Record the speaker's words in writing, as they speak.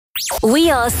We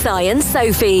are Si and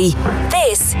Sophie.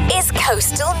 This is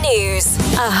Coastal News,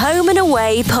 a home and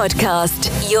away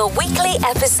podcast, your weekly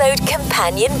episode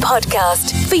companion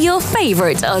podcast for your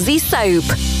favourite Aussie soap.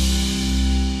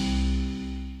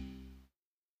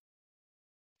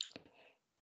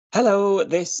 Hello,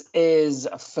 this is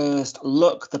First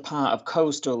Look, the part of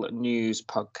Coastal News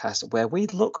podcast where we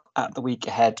look at the week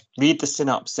ahead, read the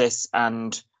synopsis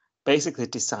and basically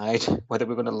decide whether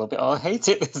we're going to love it or hate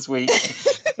it this week.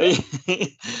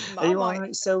 Are you all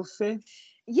right, Sophie?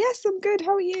 Yes, I'm good.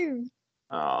 How are you?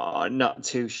 Oh, not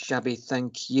too shabby,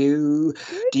 thank you.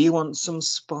 Good. Do you want some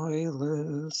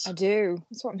spoilers? I do.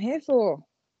 That's what I'm here for.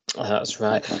 That's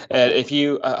right. If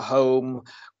you at home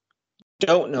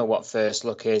don't know what First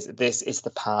Look is, this is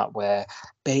the part where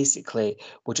basically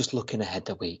we're just looking ahead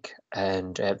the week,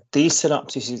 and these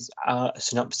synopsis.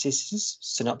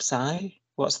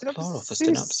 What's the plural for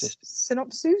synopsis?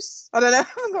 Synopsis? I don't know. I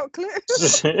haven't got a clue.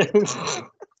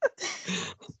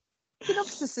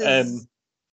 Synopsises.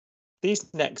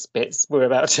 These next bits we're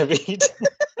about to read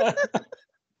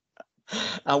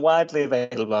are widely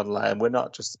available online. We're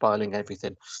not just spoiling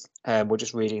everything. We're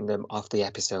just reading them off the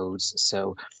episodes.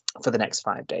 So for the next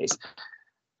 5 days.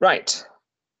 Right.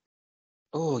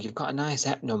 Oh, you've got a nice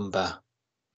ep number.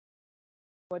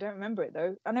 I don't remember it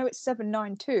though. I know it's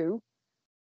 792.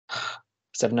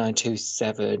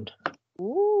 7927.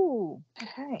 Ooh,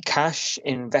 okay. Cash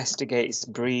investigates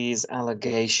Bree's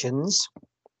allegations.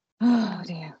 Oh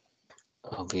dear.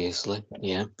 Obviously,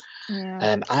 yeah.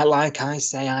 Yeah.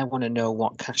 I want to know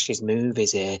what Cash's move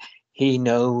is here. He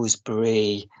knows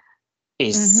Bree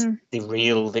is the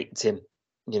real victim,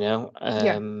 you know.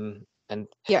 And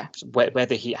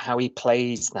whether how he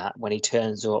plays that when he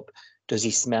turns up, does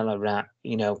he smell a rat?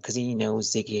 You know, because he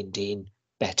knows Ziggy and Dean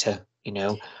better. You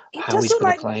know, it how does he's look going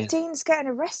like to play it. Dean's getting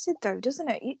arrested though, doesn't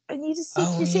it? You just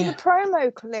see, you see yeah. the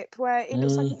promo clip where it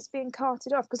looks like it's being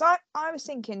carted off. Because I was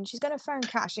thinking she's going to phone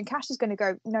Cash and Cash is going to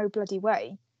go, no bloody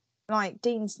way. Like,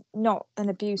 Dean's not an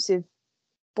abusive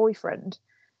boyfriend.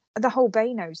 The whole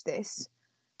bay knows this.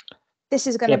 This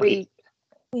is going to be,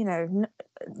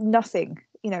 nothing.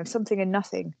 You know, something and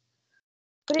nothing.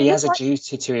 But he has a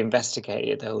duty to investigate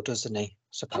it though, doesn't he?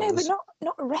 I know, but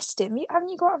not arrest him. Haven't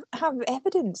you got to have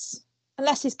evidence?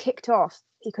 Unless he's kicked off.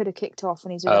 He could have kicked off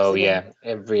when he's arrested. Oh, yeah.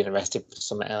 Being arrested for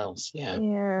something else. Yeah.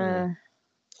 Yeah.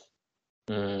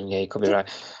 Yeah, you could be right.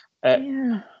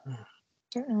 Yeah.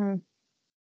 Don't know.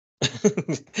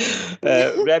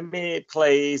 Remy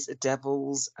plays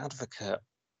devil's advocate.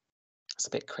 It's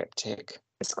a bit cryptic.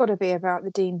 It's got to be about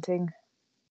the Dean thing.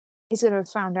 He's going to have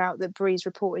found out that Bree's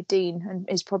reported Dean and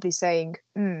is probably saying,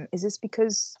 is this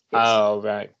because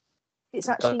right. It's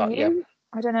actually you? Yeah.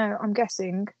 I don't know. I'm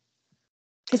guessing.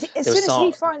 Because as soon as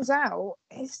he finds out,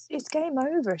 it's game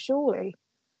over, surely.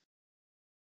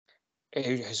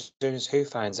 As soon as who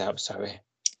finds out, sorry?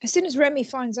 As soon as Remy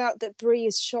finds out that Bree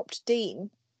has shopped Dean,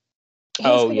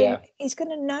 he's going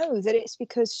to know that it's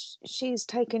because she's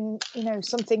taken,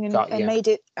 something and made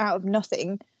it out of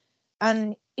nothing.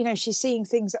 And, she's seeing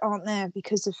things that aren't there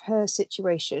because of her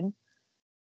situation.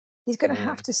 He's going to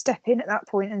have to step in at that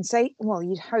point and say, well,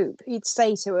 you'd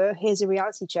say to her, here's a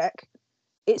reality check.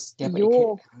 It's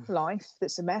your life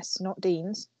that's a mess, not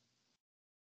Dean's.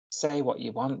 Say what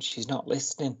you want. She's not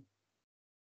listening.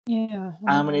 Yeah.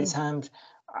 How many times?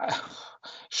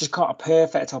 She's got a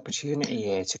perfect opportunity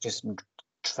here to just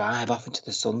drive off into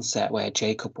the sunset where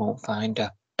Jacob won't find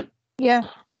her. Yeah.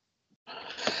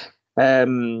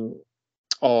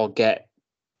 Or get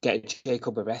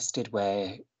Jacob arrested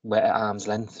where at arm's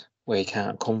length, where he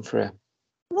can't come for her.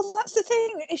 Well, that's the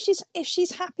thing. If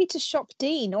she's happy to shop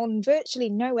Dean on virtually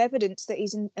no evidence that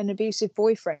he's an abusive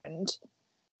boyfriend,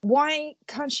 why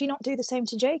can't she not do the same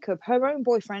to Jacob, her own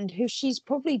boyfriend, who she's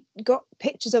probably got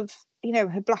pictures of,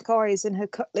 her black eyes and her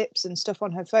cut lips and stuff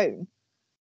on her phone?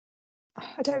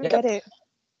 I don't get it.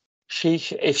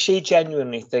 If she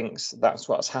genuinely thinks that's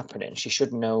what's happening, she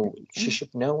should know. She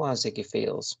should know how Ziggy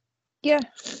feels. Yeah.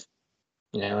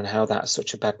 And how that's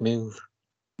such a bad move.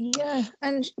 Yeah,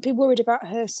 and be worried about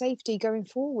her safety going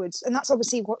forwards. And that's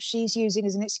obviously what she's using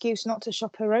as an excuse not to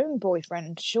shop her own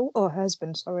boyfriend, or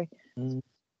husband, sorry. I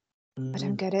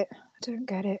don't get it.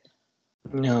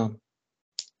 No.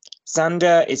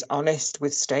 Xander is honest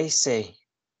with Stacey.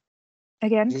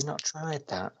 Again? He's not tried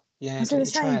that. Yeah, didn't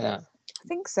he try that? I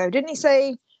think so. Didn't he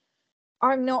say,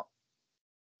 I'm not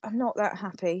that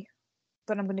happy,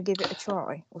 but I'm going to give it a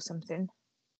try or something?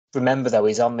 Remember, though,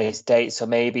 he's on this date, so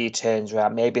maybe he turns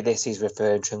around. Maybe this is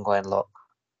referring to him going, look,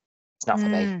 it's not for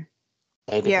me.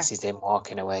 Maybe this is him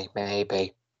walking away.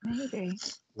 Maybe.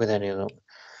 With any luck.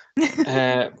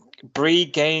 Brie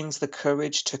gains the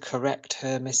courage to correct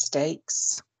her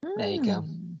mistakes. There you go.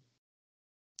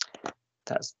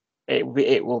 That's it.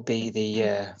 It will be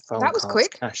the phone that was calls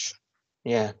quick. Cash.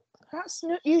 Yeah. That's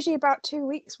usually about 2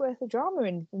 weeks worth of drama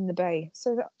in the Bay.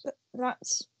 So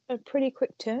that's a pretty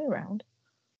quick turnaround.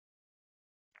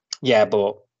 Yeah,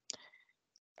 but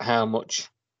how much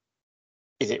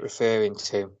is it referring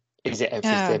to? Is it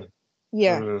everything?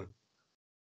 Yeah.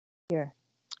 Yeah.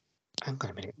 Hang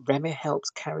on a minute. Remy helps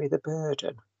carry the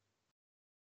burden.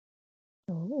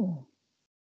 Oh.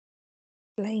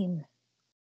 Blame.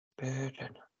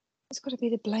 Burden. It's got to be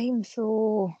the blame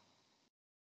for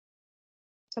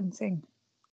something.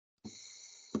 I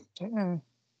don't know.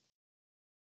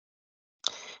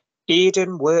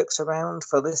 Eden works around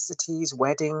Felicity's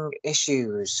wedding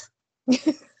issues.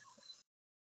 Good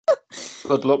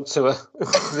luck to her.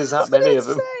 There's that many of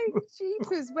them.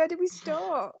 Jeepers, where do we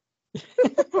start?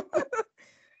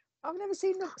 I've never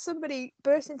seen somebody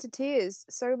burst into tears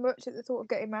so much at the thought of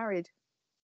getting married.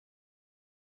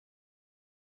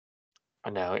 I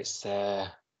know, it's I'm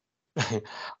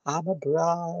a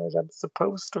bride, I'm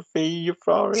supposed to fee you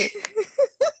for it.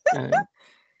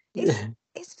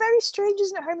 It's very strange,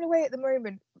 isn't it, Home and Away at the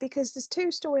moment, because there's two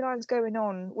storylines going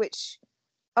on which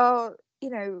are,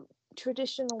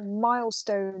 traditional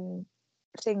milestone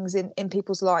things in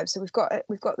people's lives. So we've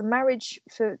got the marriage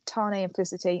for Tane and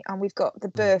Felicity, and we've got the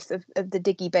birth of the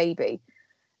Diggy baby,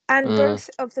 and both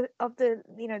of the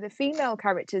the female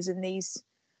characters in these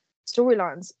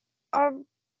storylines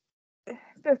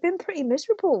have been pretty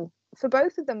miserable for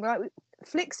both of them. Like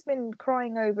Flick's been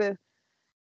crying over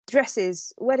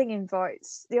dresses, wedding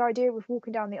invites, the idea of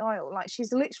walking down the aisle. Like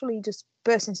she's literally just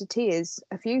burst into tears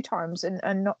a few times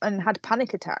and had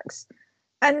panic attacks.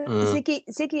 And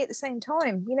Ziggy at the same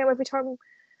time, every time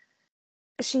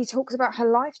she talks about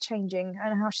her life changing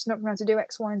and how she's not going to do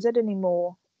X, Y, and Z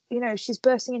anymore, she's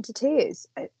bursting into tears.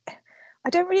 I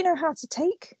don't really know how to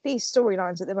take these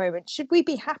storylines at the moment. Should we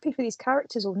be happy for these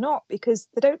characters or not? Because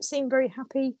they don't seem very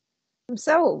happy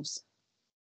themselves.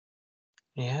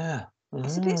 Yeah.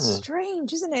 It's a bit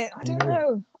strange, isn't it? I don't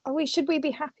know. Should we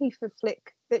be happy for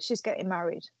Flick that she's getting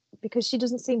married? Because she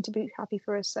doesn't seem to be happy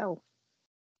for herself.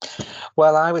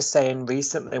 Well, I was saying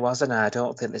recently, wasn't I? I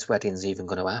don't think this wedding's even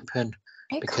going to happen.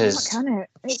 It can't, can it?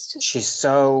 It's just she's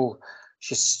so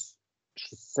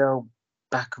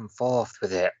back and forth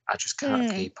with it. I just can't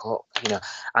keep up,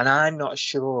 And I'm not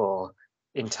sure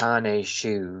in Tane's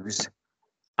shoes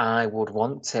I would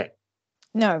want it.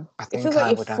 No, it feels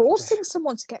like you're forcing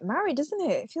someone to get married, doesn't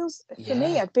it? It feels, for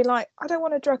me, I'd be like, I don't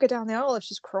want to drag her down the aisle if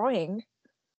she's crying.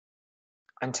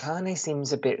 And Tane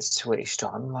seems a bit switched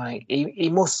on. Like he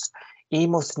must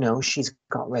know she's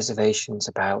got reservations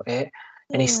about it,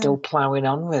 and he's still ploughing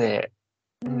on with it.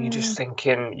 And you're just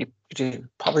thinking you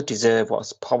probably deserve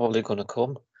what's probably going to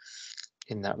come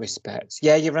in that respect.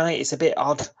 Yeah, you're right. It's a bit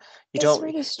odd.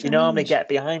 You normally get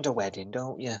behind a wedding,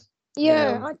 don't you?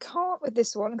 Yeah, I can't with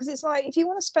this one because it's like, if you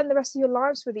want to spend the rest of your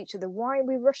lives with each other, why are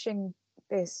we rushing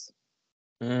this?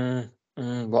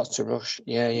 What's to rush?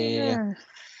 Yeah.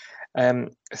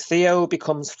 Theo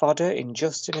becomes fodder in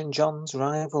Justin and John's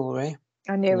rivalry.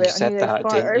 I knew it. You said that,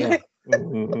 didn't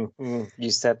you?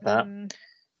 You said that.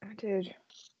 I did.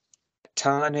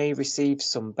 Tane receives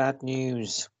some bad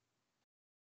news.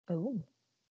 Oh.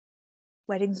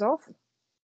 Wedding's off?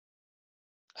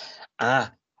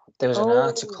 There was an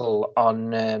article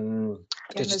on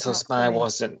Digital Spy,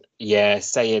 wasn't? Yeah,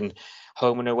 saying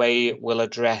Home and Away will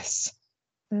address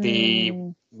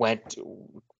the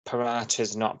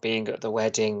Parata's not being at the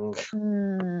wedding.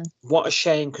 What a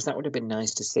shame, because that would have been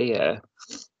nice to see her.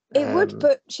 It would,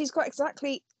 but she's got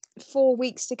exactly 4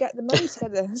 weeks to get the money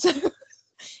together. So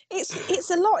it's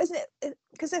a lot, isn't it?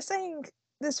 Because they're saying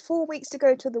there's 4 weeks to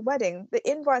go to the wedding. The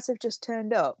invites have just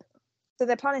turned up, so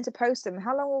they're planning to post them.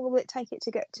 How long will it take it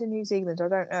to get to New Zealand? I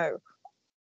don't know.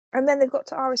 And then they've got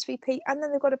to RSVP, and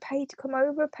then they've got to pay to come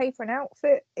over, pay for an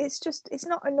outfit. It's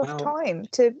not enough time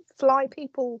to fly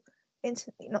people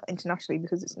not internationally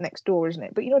because it's next door, isn't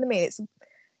it? But you know what I mean? It's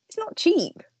not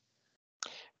cheap.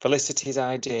 Felicity's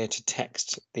idea to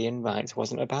text the invites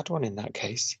wasn't a bad one in that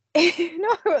case.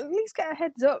 No, at least get a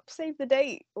heads up, save the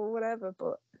date or whatever.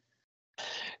 But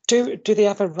do they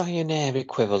have a Ryanair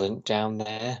equivalent down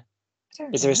there?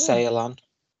 Is there a sale on?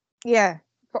 Yeah,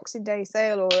 Boxing Day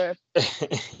sale or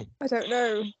I don't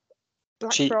know,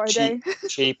 Black Friday,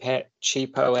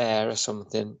 cheapo air or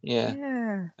something.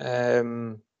 Yeah.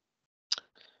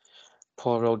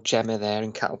 Poor old Gemma there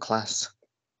in cattle class.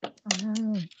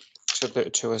 To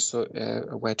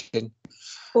a wedding.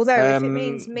 Although if it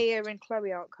means Mia and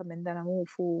Chloe aren't coming, then I'm all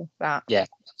for that. Yeah,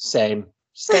 same.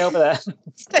 Stay over there.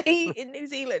 Stay in New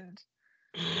Zealand.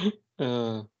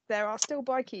 There are still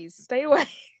bikies. Stay away.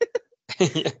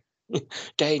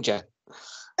 Danger.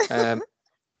 The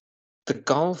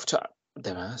golf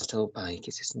there are still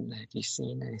bikies, isn't there? Have you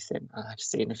seen anything? I've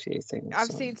seen a few things. I've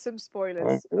seen some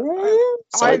spoilers.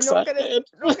 I'm not going to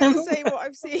say what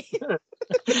I've seen.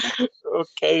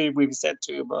 Okay, we've said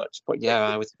too much. But yeah,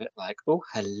 I was a bit like, oh,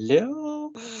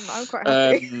 hello. I'm quite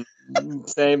happy.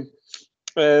 Same.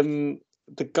 The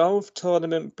golf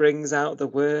tournament brings out the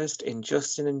worst in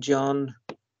Justin and John.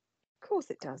 Of course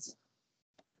it does.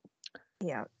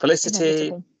 Yeah. Felicity.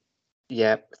 Inevitable.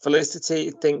 Yeah,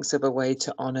 Felicity thinks of a way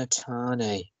to honour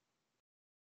Tane.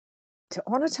 To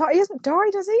honour Tane? He hasn't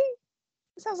died, has he?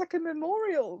 It sounds like a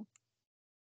memorial.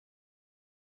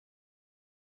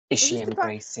 Is she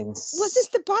embracing? Was this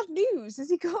the bad news? Has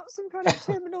he got some kind of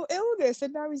terminal illness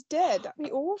and now he's dead? That'd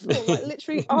be awful. Like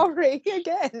literally Ari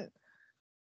again.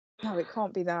 No, it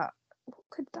can't be that. What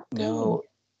could that be? No,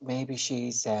 maybe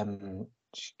she's embracing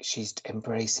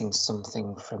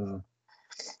something from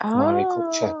Maori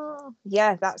culture.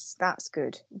 Yeah, that's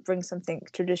good. Bring something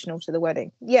traditional to the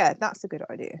wedding. Yeah, that's a good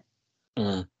idea.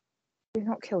 Do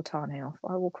not kill Tane off.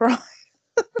 I will cry.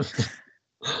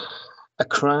 A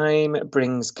crime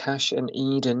brings Cash and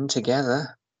Eden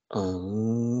together.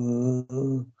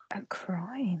 Oh. A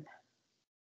crime.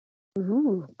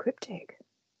 Ooh, cryptic.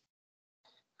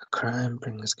 A crime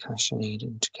brings Cash and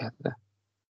Eden together.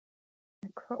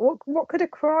 What could a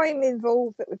crime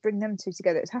involve that would bring them two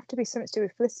together? It'd have to be something to do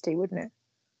with Felicity, wouldn't it?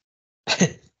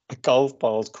 Golf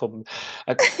balls come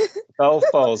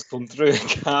through a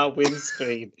car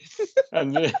windscreen,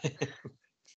 and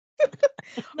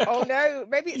oh no,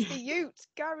 maybe it's the Ute.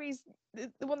 Gary's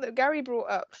the one that Gary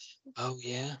brought up. Oh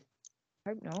yeah. I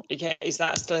hope not. Yeah, is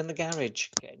that still in the garage?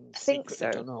 I think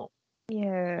so. Done up?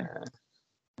 Yeah.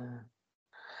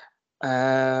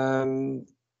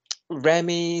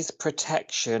 Remy's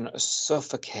protection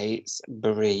suffocates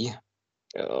Brie.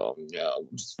 Oh no.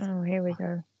 Oh, here we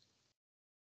go.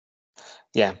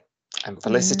 Yeah, and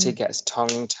Felicity gets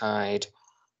tongue-tied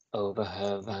over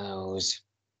her vows.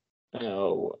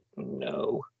 Oh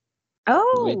no.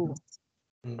 Oh.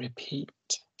 Repeat.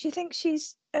 Do you think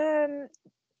she's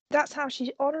that's how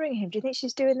she's honouring him? Do you think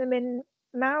she's doing them in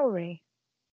Maori?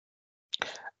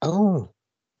 Oh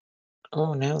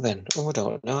no then. Oh, I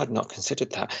don't know. I'd not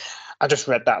considered that. I just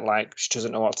read that like she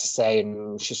doesn't know what to say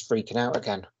and she's freaking out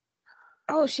again.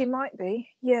 Oh, she might be.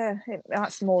 Yeah,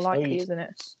 that's more likely, isn't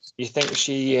it? You think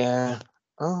she...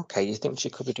 okay, you think she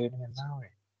could be doing it in Maori?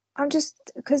 I'm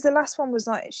just... Because the last one was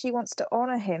like, she wants to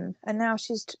honour him, and now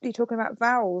you're talking about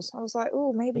vowels. I was like,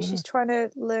 oh, maybe she's trying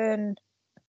to learn...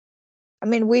 I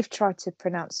mean, we've tried to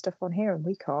pronounce stuff on here, and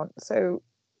we can't, so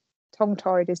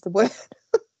tongue-tied is the word.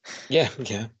 Yeah,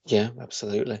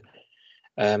 absolutely.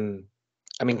 I mean,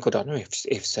 good on her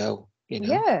if so, you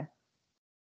know.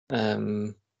 Yeah.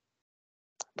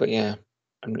 But yeah,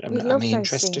 I'm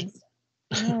interested.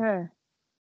 Yeah.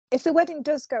 If the wedding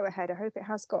does go ahead, I hope it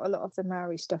has got a lot of the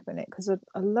Maori stuff in it, because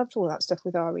I loved all that stuff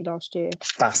with Ari last year.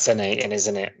 Fascinating,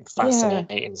 isn't it?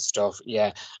 Fascinating stuff.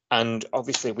 Yeah, and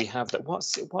obviously we have that.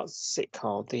 What's it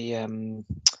called? The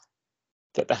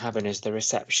that they're having is the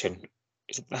reception.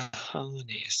 Is it the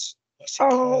harness? What's it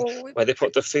called? Where they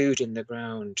put the food in the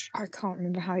ground. I can't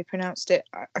remember how he pronounced it.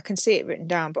 I can see it written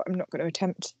down, but I'm not going to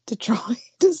attempt to try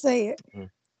to say it.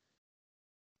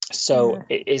 So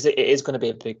it is going to be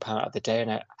a big part of the day, and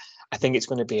I think it's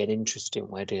going to be an interesting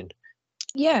wedding.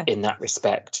 Yeah. In that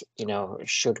respect, you know,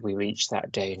 should we reach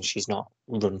that day and she's not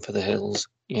run for the hills?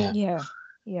 Yeah. Yeah.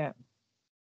 Yeah.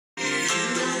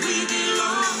 We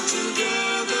belong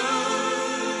together.